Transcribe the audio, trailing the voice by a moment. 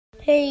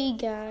Hey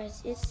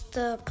guys, it's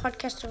the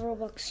podcast of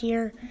Roblox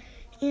here,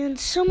 and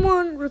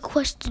someone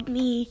requested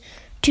me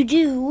to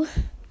do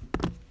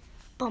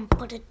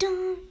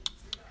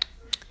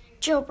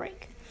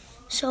jailbreak.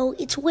 So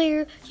it's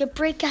where you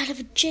break out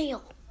of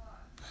jail.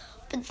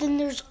 But then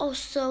there's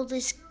also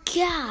this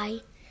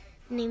guy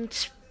named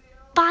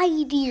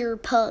Spider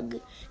Pug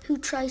who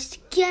tries to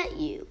get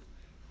you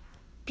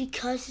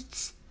because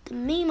it's the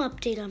meme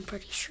update, I'm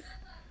pretty sure.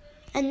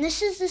 And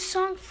this is the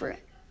song for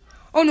it.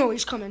 Oh no,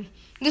 he's coming.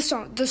 The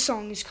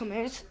song is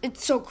coming.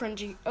 It's so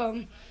cringy.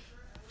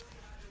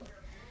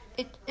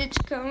 It's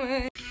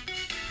coming.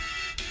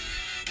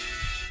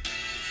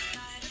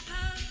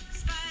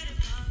 Spider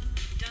Pug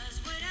does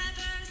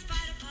whatever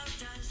Spider Pug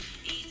does.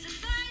 Eats a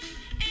slice,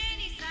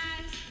 any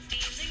size,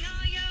 stealing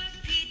all your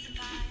pizza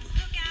pies.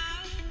 Look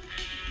out,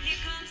 here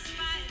comes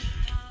Spider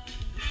Pug.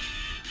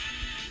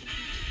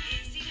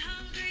 Is he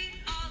hungry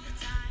all the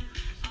time?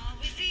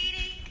 Always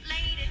eating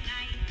late at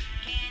night.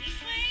 Can he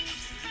swing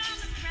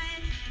from a thread?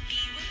 He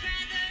would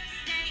rather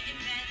stay in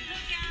bed.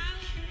 Look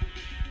out,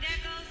 there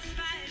goes the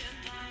Spider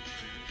Pug.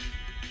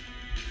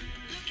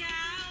 Look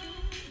out,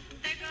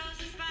 there goes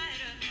the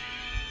Spider Pug.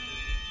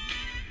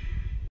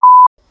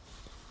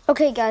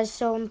 Okay, guys.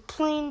 So I'm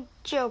playing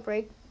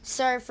Jailbreak.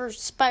 Sorry for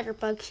Spider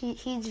Pug.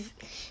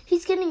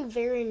 He's getting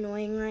very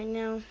annoying right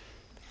now.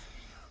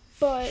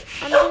 But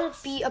I'm gonna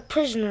be a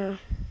prisoner.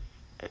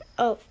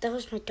 Oh, that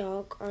was my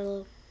dog,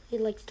 Arlo. He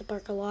likes to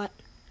bark a lot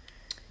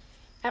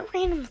at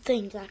random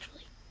things,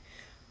 actually.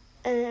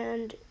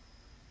 And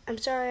I'm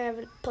sorry I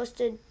haven't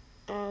posted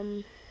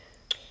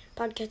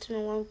podcasts in a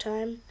long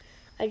time.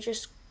 I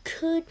just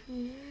could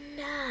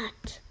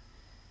not.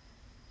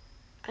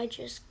 I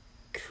just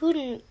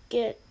couldn't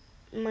get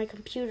my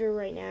computer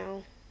right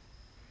now.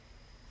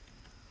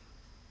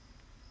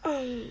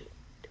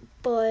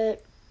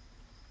 But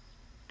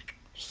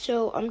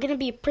so I'm gonna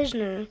be a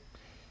prisoner.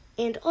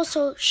 And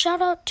also,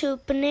 shout out to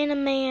Banana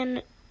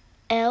Man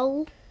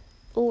L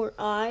or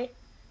I.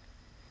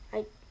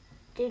 I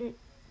didn't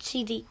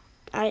see the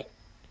I.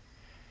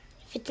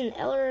 If it's an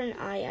L or an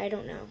I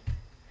don't know.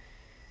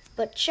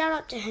 But shout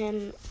out to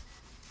him.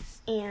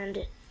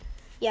 And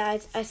yeah,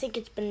 I think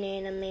it's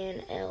Banana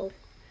Man L.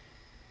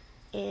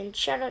 And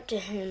shout out to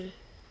him.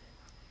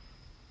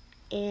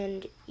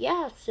 And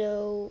yeah,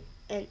 so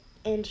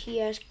and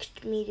he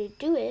asked me to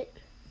do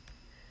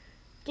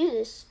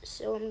this,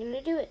 so I'm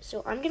gonna do it.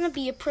 So I'm gonna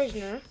be a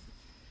prisoner.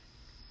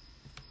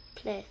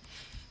 Play.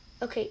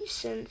 Okay,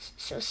 so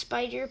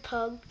Spider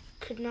Pug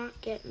could not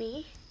get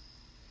me.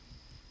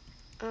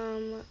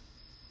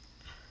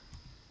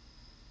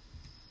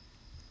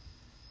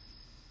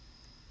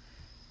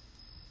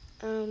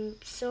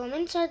 So I'm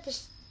inside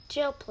this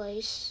jail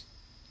place,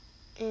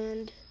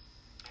 and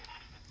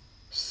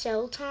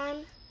cell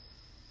time.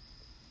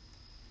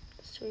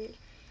 That's weird.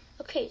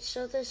 Okay,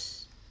 so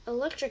this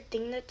electric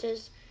thing that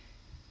says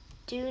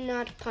do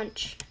not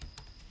punch.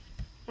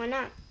 Why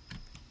not?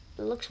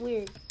 It looks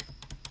weird.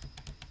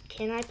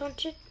 Can I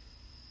punch it?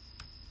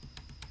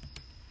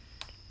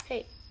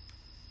 Hey.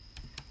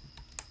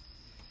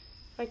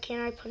 Why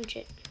can't I punch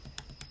it?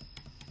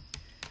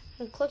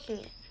 I'm clicking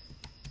it.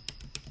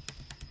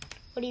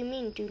 What do you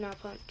mean, do not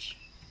punch?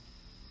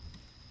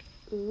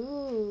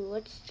 Ooh,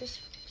 what's this?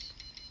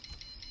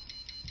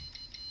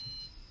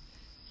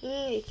 You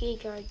need a key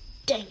card.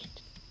 Dang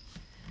it.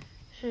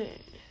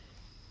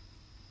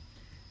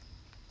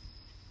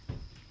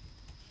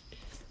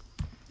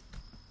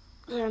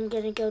 Then I'm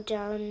gonna go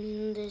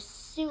down the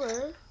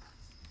sewer.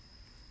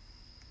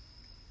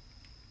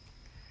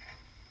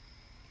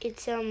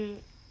 It's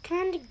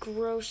kind of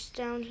gross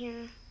down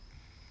here.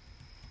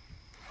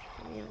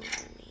 You know what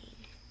I mean.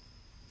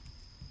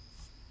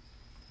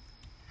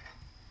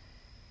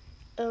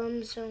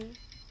 So dang it,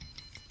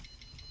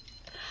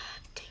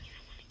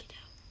 I want to get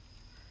out.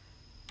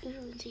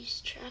 Ooh,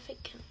 these traffic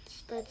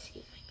cones. Let's see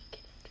if I can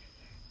get under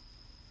here.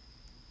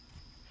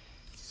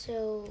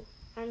 So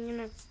I'm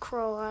gonna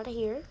crawl out of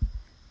here.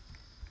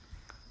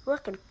 Ooh, I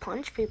can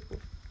punch people.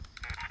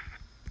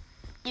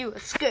 You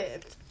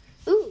escaped.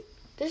 Ooh,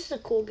 this is a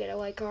cool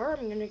getaway car.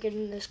 I'm gonna get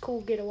in this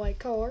cool getaway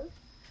car.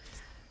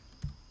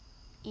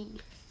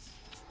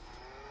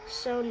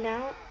 So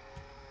now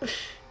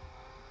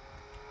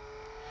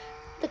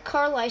the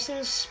car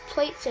license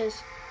plate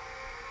says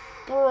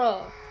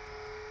bruh.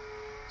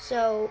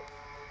 So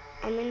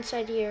I'm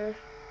inside here.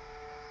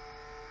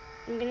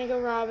 I'm gonna go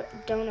rob a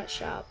donut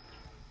shop.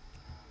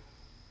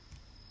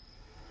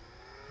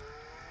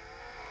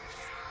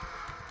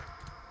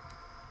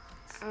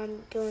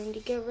 I'm going to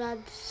go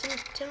rob some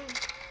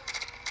donuts.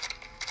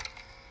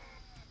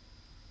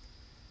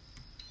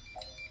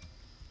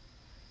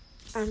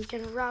 I'm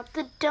gonna rob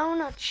the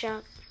donut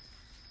shop.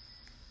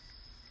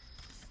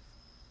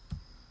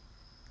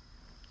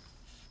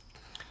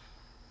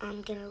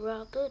 I'm gonna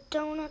rob the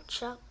donut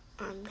shop.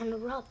 I'm gonna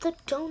rob the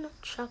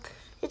donut shop.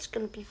 It's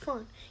gonna be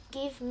fun.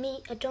 Give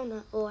me a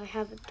donut. Oh, I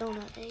have a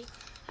donut, eh?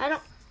 I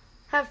don't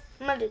have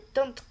money.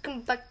 Don't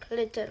come back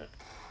later.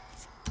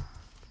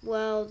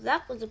 Well,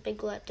 that was a big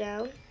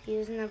letdown. He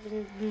doesn't have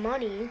any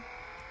money.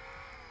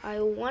 I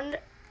wonder,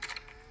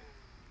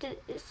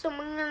 is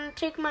someone gonna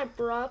take my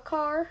bra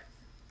car?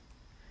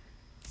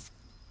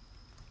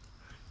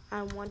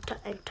 I want to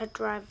enter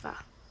driver.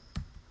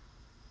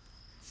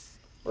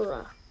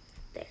 Bruh.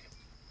 There.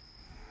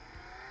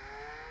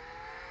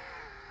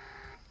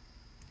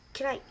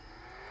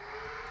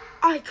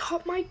 I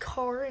got my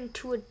car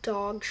into a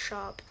dog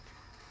shop.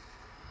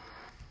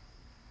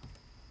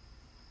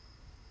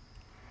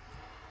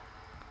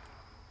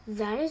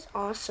 That is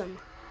awesome.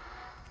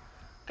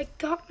 I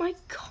got my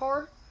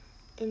car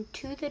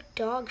into the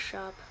dog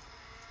shop.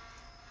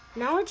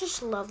 Now I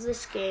just love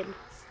this game.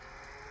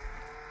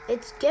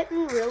 It's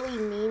getting really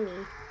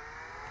memey.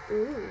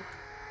 Ooh.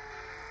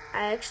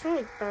 I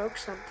accidentally broke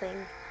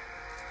something.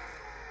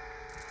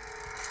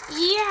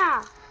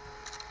 Yeah!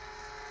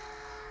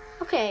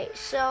 Okay,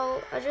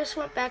 so I just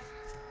went back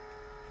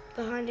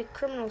behind a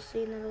criminal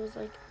scene and I was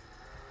like,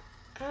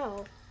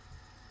 ow.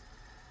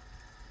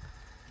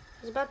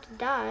 I was about to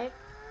die.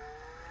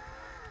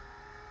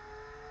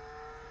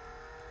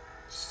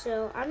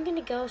 So I'm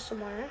gonna go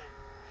somewhere.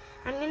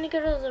 I'm gonna go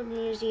to the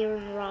museum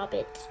and rob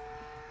it.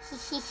 Hee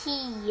hee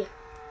hee.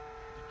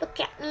 Look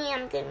at me,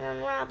 I'm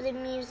gonna rob the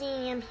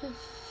museum. Hee hee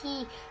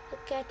hee.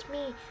 Look at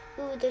me.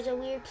 Ooh, there's a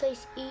weird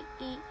place.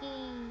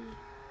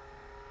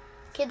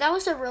 Okay, that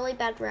was a really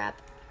bad rap.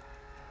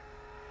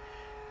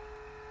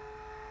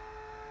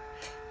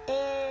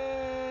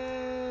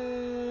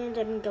 And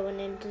I'm going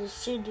into the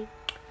city.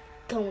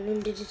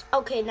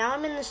 Okay, now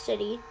I'm in the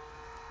city.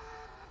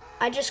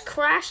 I just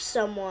crashed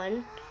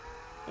someone.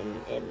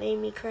 And it made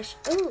me crash.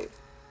 Ooh.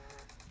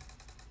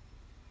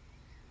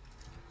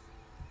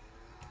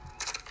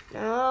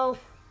 No.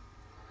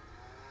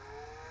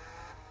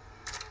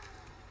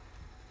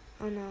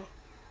 Oh no.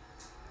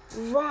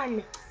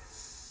 Run.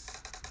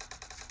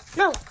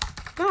 No,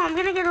 I'm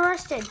gonna get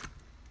arrested.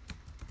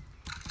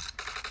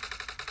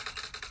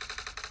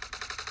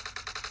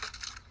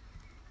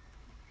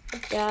 I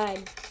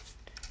died.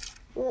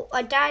 Well,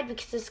 I died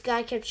because this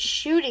guy kept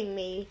shooting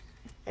me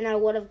and I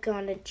would have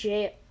gone to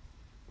jail.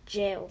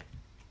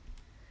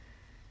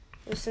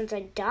 Well, since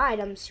I died,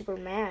 I'm super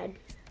mad.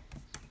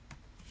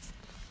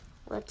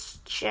 Let's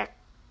check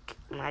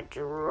my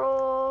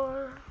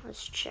drawer.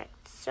 Let's check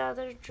this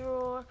other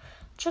drawer.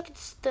 Check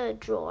the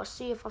drawer,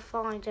 see if I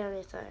find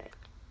anything.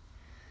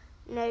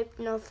 Nope,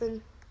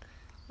 nothing.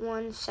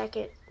 1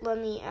 second. Let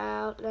me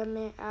out.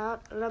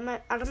 Out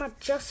of my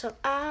just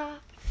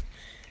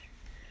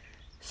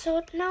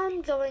So now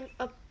I'm going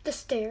up the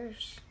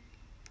stairs.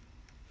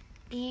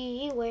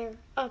 Beware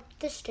up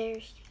the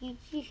stairs. Hee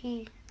hee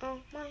hee. Oh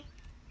my.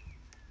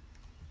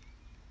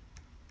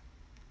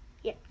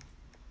 Yeah.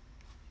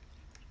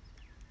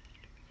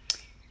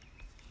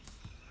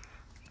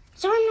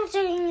 So I'm not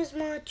taking as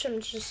much.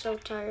 I'm just so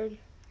tired.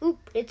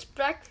 Oop, it's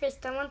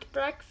breakfast. I want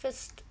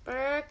breakfast.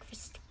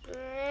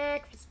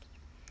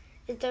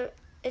 Is there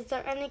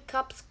any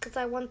cups? Because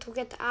I want to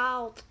get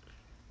out.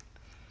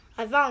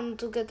 I want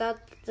to get out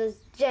the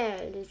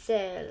jail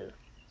cell.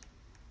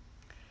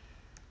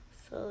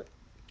 So,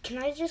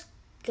 can I just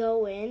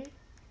go in?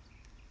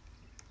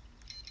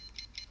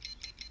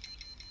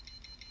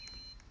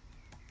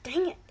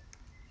 Dang it.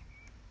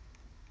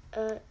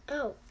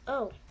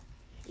 Oh.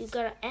 You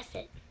gotta F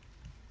it.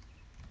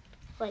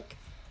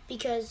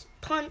 Because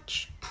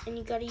punch, and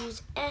you gotta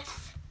use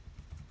F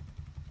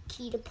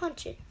key to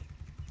punch it.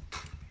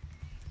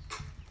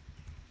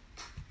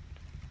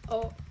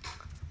 Oh,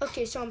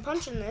 okay, so I'm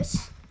punching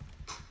this.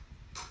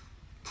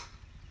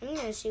 I'm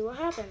gonna see what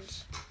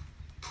happens.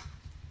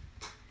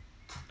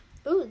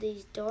 Ooh,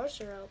 these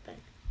doors are open.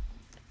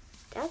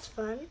 That's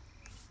fun.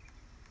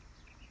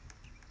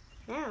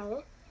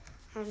 Now,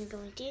 I'm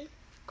going to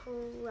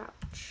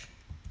crouch.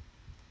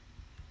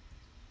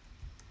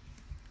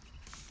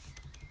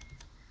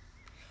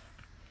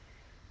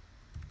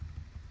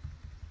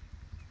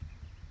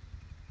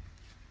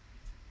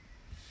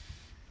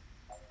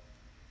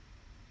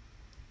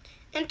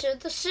 Enter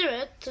the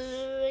sewer to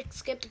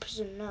escape the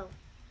prison. No,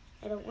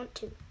 I don't want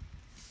to.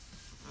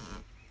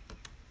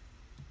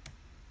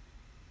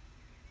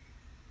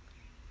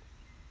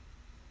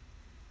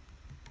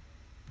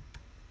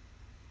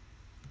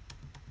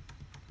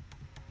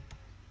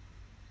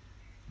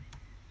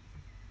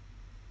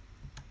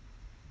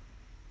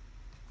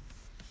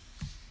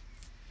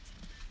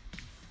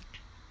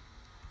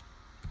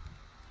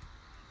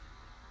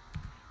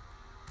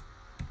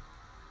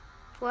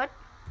 What?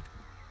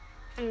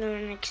 I'm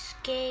gonna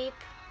escape.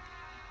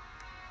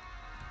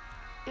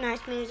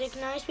 Nice music.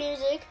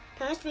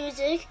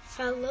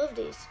 I love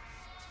these.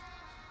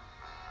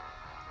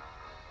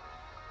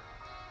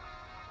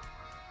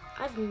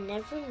 I've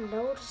never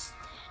noticed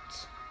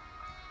that.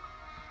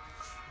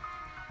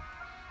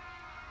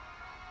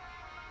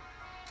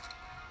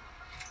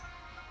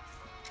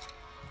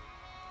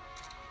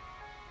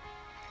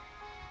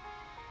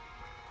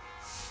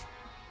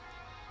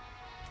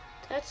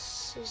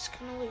 That's just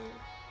kind of weird.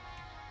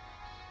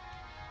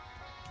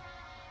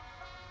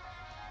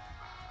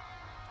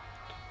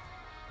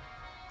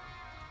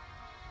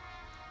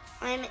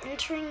 I am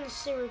entering the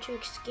sewer to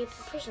escape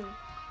the prison.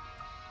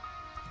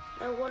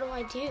 what do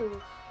I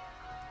do?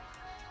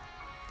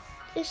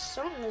 This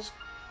song is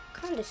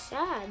kind of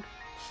sad,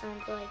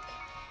 sounds like.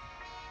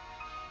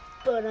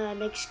 But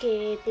I'm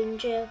escaping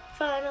jail.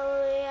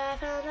 Finally, I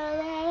found a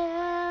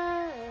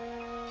letter.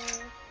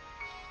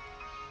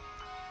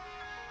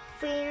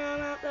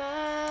 Freedom at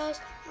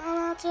last. I'm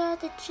outside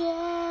the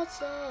jet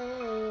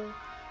set.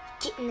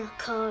 Get in the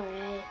car,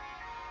 eh?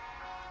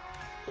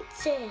 It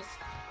says,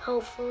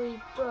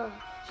 hopefully, bruh.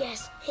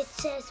 Yes, it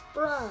says,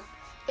 bruh.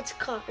 It's a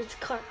car. It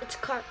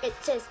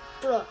says,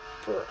 bruh.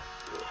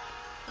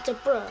 It's a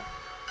bruh.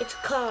 It's a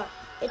car.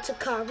 It's a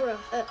car, bruh.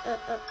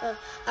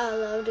 I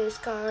love this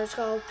car. It's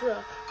called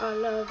bruh. I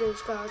love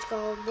this car. It's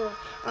called bruh.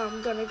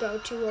 I'm gonna go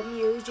to a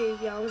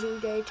museum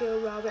today to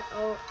rob it.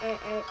 Oh,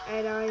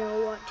 and I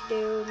know what to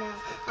do now.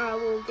 I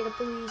will get a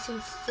police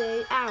and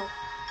say, ow.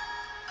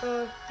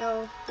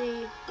 No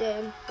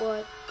reason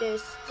what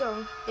this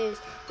song is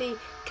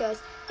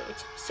because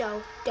it's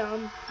so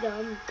dumb.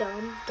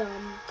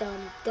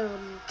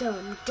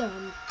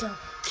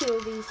 Kill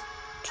these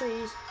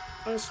trees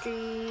on the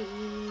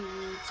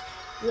streets.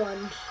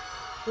 Run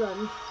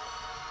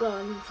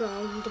from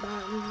the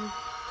man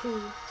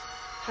who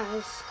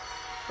has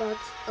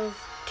lots of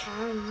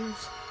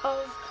cans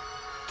of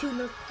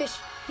tuna fish.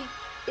 He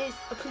is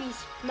a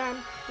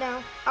policeman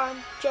now.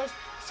 I'm just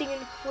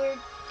singing weird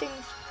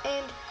things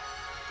and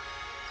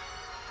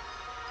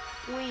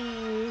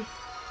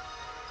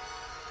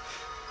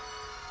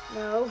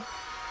no.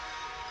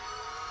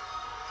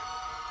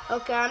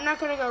 Okay, I'm not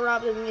gonna go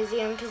rob the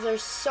museum because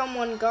there's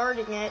someone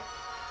guarding it.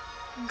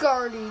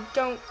 Guardy,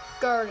 don't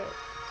guard it.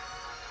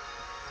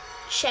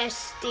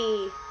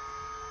 Chesty,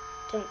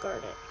 don't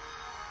guard it.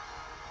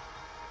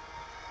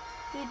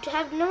 You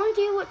have no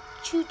idea what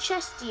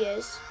Chesty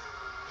is.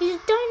 He's a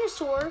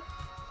dinosaur.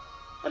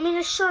 I mean,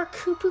 a shark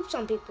who poops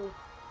on people.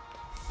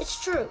 It's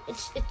true.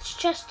 It's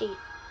Chesty.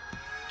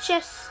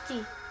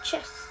 Chesty.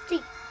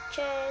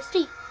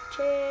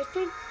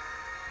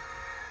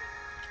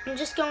 I'm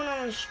just going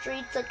on the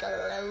streets like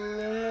a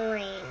lone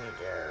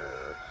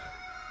ranger.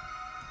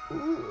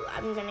 Ooh,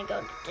 I'm gonna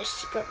go to the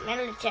secret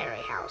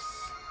military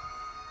house.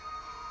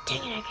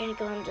 Dang it, I can't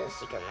go into the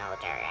secret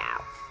military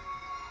house.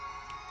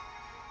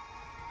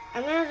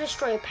 I'm gonna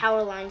destroy a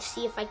power line,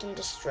 see if I can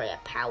destroy a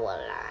power line.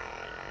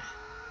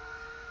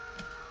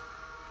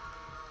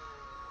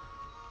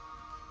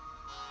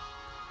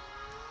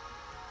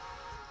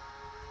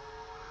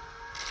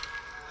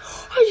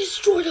 I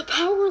destroyed a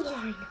power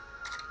line!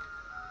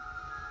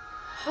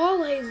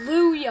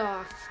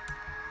 Hallelujah!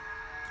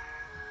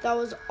 That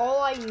was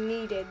all I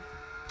needed.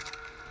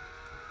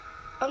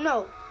 Oh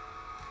no.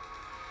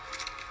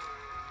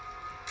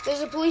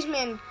 There's a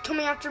policeman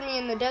coming after me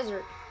in the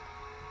desert.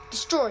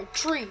 Destroy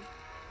tree.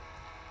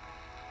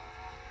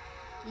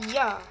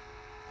 Yeah.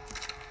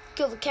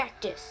 Kill the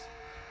cactus.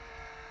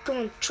 Go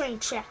on train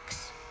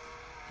tracks.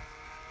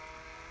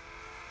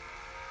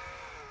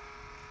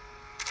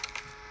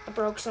 I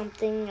broke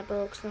something.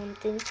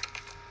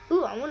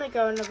 Ooh, I want to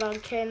go in the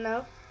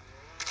volcano.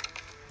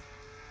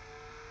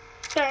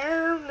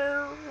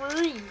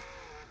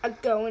 I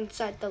go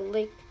inside the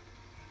lake.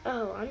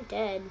 Oh, I'm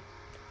dead.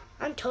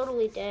 I'm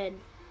totally dead.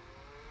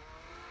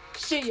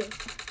 See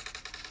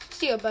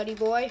ya, buddy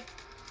boy.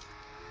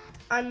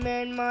 I'm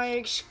in my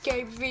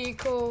escape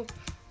vehicle.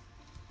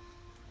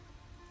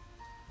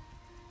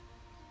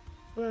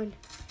 Run.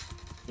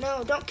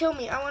 No, don't kill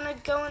me. I want to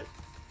go in.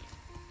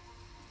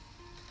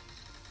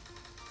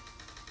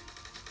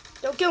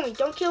 Don't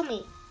kill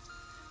me.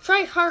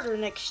 Try harder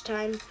next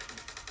time.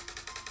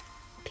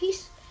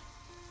 Peace.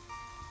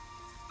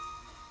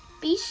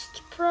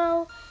 Beast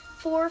Pro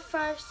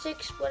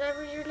 456,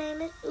 whatever your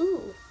name is.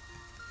 Ooh.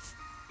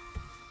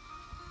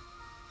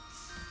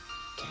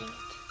 Dang it.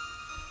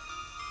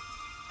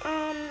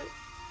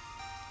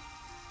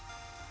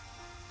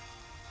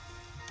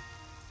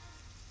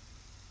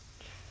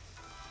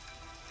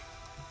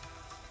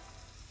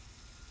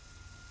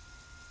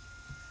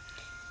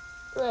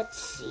 Let's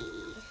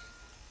see.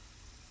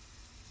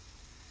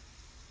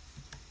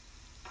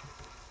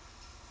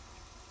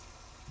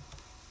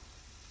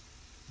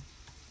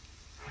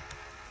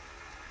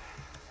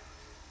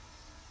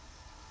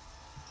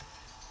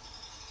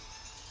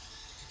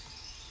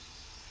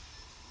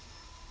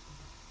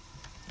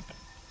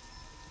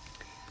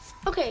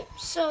 Okay,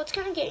 so it's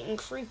kind of getting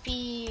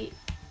creepy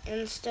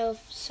and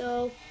stuff,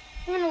 so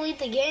I'm going to leave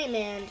the game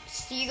and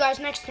see you guys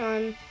next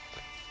time.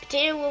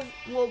 Potato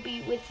will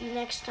be with you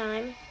next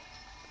time.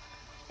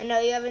 I know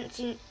you haven't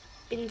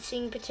been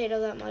seeing Potato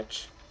that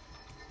much,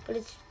 but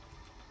it's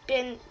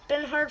been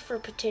hard for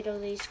Potato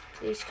these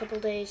couple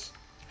days.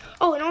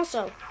 Oh, and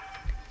also,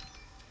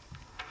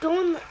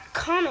 go in the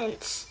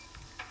comments.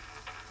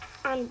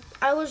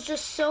 I was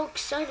just so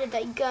excited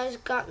that you guys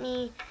got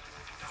me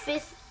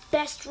 5th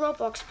best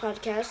Roblox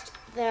podcast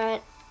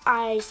that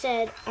I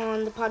said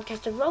on the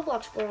podcast of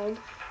Roblox World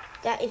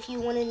that if you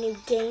want a new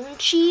game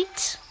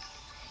cheat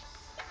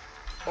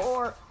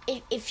or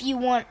if you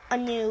want a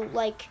new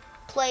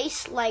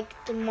place like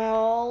the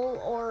mall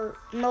or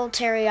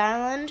Military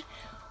Island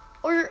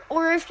or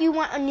if you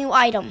want a new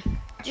item,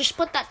 just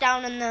put that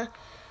down in the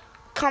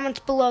comments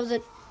below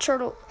the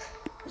Turtle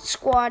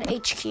Squad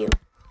HQ.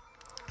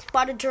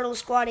 Spotted Turtle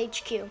Squad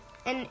HQ.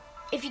 And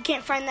if you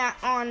can't find that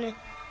on,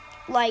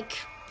 like,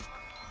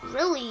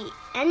 really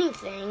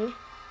anything,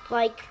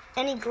 like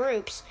any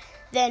groups,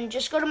 then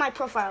just go to my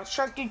profile,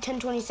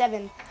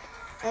 SharkDude1027,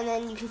 and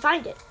then you can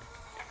find it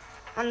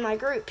on my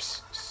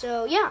groups.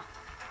 So, yeah.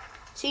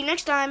 See you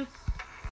next time.